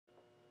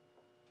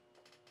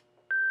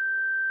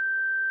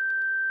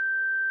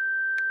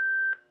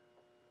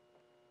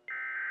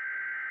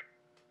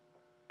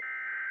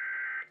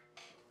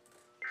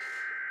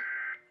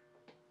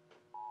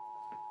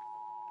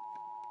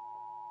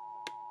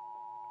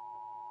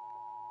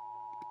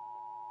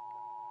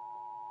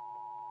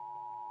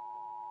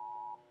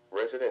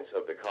Residents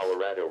of the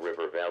Colorado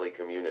River Valley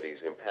communities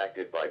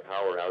impacted by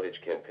power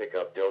outage can pick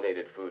up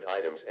donated food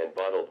items and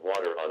bottled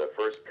water on a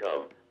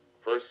first-come,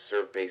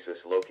 first-served basis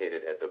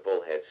located at the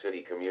Bullhead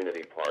City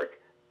Community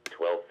Park,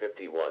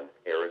 1251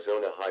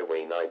 Arizona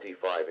Highway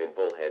 95 in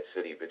Bullhead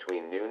City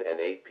between noon and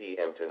 8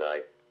 p.m.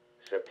 tonight,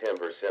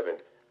 September 7,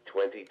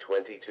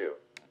 2022.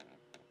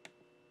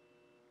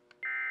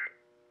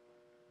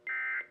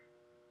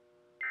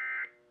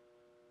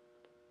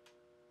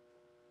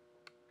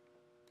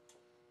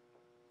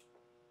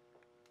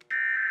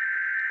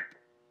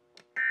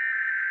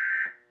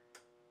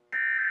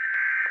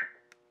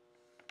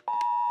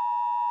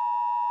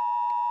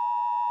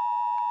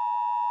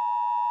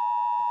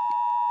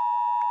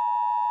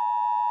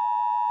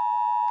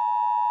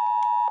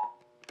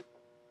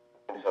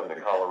 Of the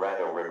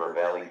Colorado River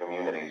Valley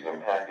communities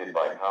impacted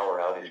by power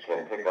outage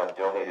can pick up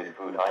donated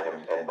food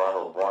items and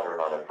bottled water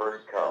on a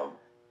first-come,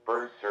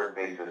 first-served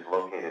basis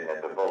located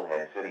at the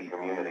Bullhead City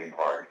Community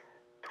Park,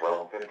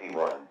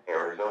 1251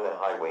 Arizona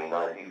Highway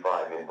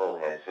 95 in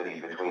Bullhead City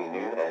between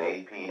noon and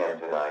 8 p.m.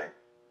 tonight,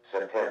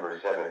 September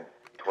 7,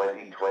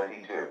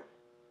 2022.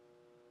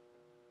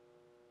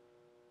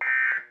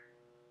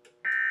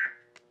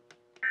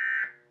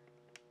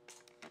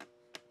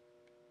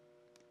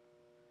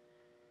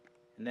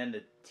 And then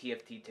the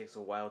TFT takes a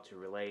while to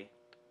relay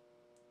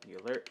the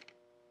alert.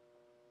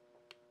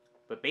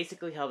 But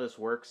basically how this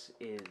works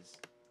is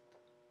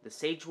the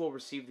Sage will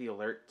receive the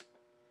alert.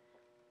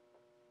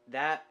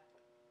 That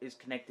is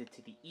connected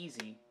to the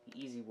EASy. The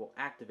EASy will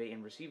activate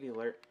and receive the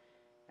alert.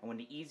 And when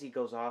the EASy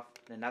goes off,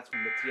 then that's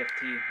when the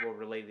TFT will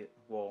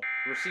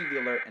receive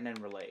the alert and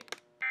then relay.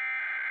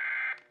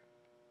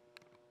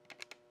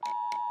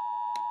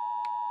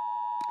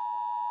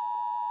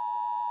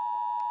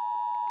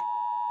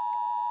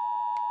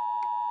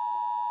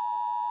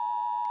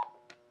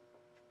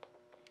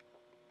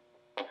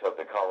 Of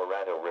the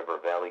Colorado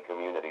River Valley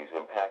communities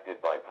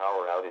impacted by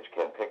power outage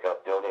can pick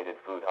up donated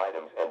food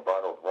items and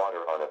bottled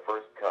water on a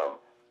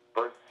first-come,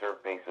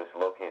 first-served basis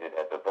located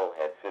at the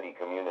Bullhead City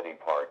Community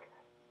Park,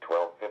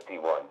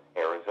 1251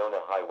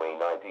 Arizona Highway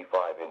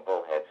 95 in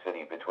Bullhead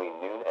City between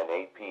noon and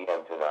 8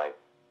 p.m. tonight,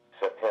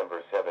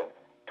 September 7,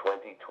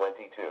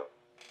 2022.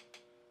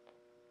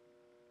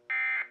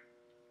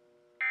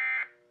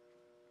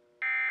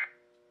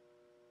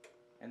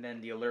 And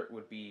then the alert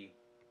would be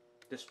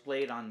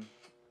displayed on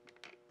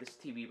this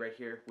TV right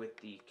here with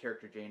the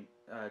character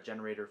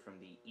generator from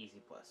the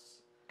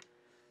EASyPLUS.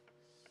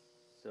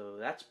 So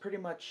that's pretty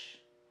much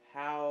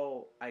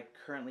how I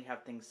currently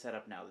have things set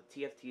up now.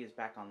 The TFT is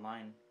back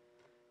online.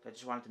 I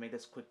just wanted to make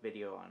this quick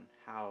video on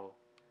how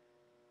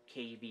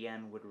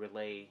KEVN would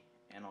relay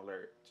an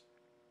alert.